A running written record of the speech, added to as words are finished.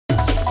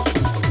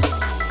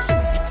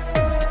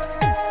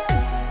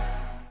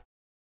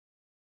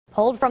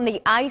Pulled from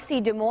the icy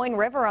Des Moines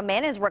River, a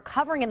man is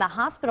recovering in the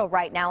hospital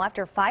right now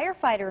after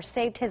firefighters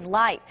saved his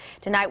life.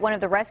 Tonight, one of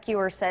the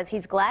rescuers says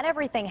he's glad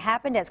everything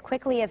happened as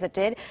quickly as it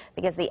did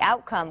because the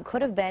outcome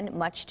could have been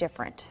much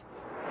different.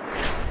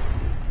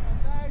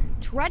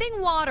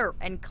 Treading water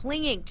and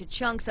clinging to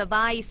chunks of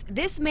ice,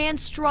 this man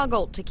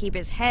struggled to keep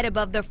his head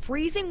above the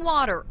freezing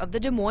water of the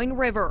Des Moines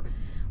River.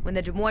 When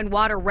the Des Moines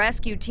Water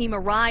Rescue Team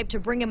arrived to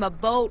bring him a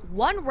boat,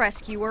 one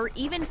rescuer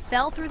even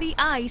fell through the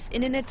ice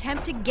in an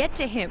attempt to get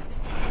to him.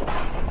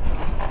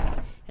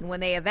 And when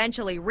they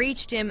eventually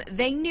reached him,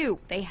 they knew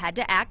they had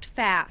to act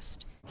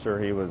fast.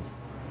 Sure, he was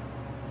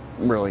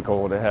really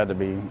cold. It had to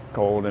be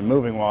cold, and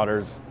moving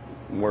water's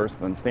worse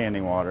than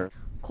standing water.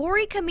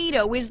 Corey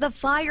Camito is the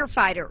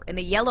firefighter in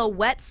the yellow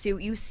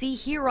wetsuit you see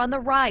here on the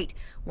right,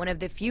 one of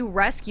the few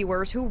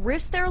rescuers who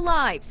risked their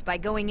lives by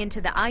going into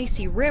the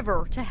icy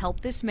river to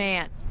help this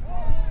man.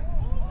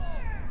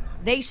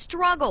 They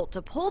struggled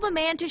to pull the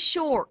man to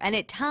shore, and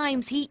at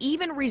times he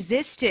even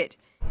resisted.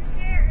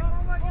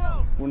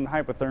 When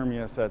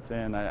hypothermia sets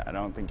in, I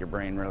don't think your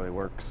brain really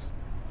works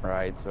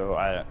right, so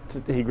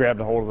he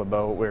grabbed a hold of the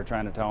boat. We were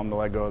trying to tell him to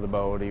let go of the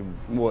boat. He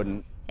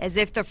wouldn't. As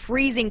if the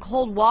freezing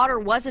cold water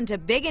wasn't a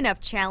big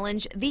enough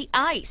challenge, the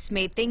ice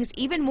made things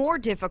even more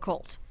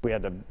difficult. We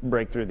had to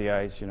break through the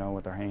ice,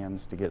 with our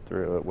hands to get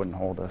through. It wouldn't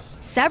hold us.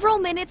 Several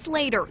minutes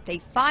later,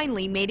 they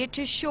finally made it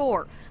to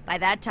shore. By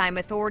that time,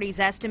 authorities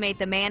estimate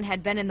the man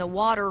had been in the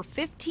water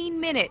 15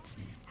 minutes.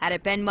 Had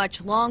it been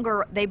much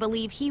longer, they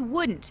believe he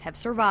wouldn't have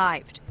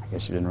survived. I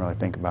guess you didn't really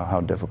think about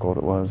how difficult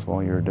it was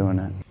while you were doing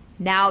it.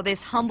 Now this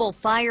humble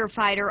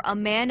firefighter, a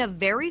man of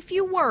very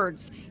few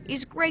words,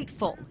 is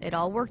grateful it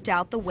all worked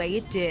out the way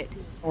it did.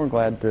 We're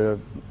glad to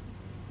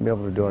be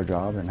able to do our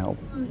job and help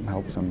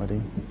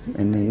somebody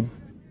in need.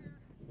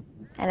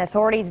 And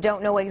authorities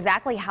don't know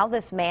exactly how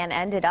this man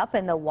ended up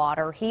in the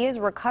water. He is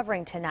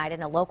recovering tonight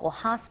in a local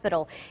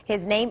hospital.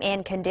 His name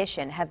and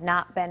condition have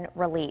not been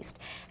released.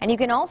 And you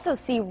can also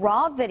see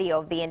raw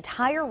video of the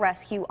entire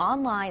rescue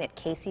online at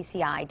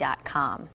KCCI.com.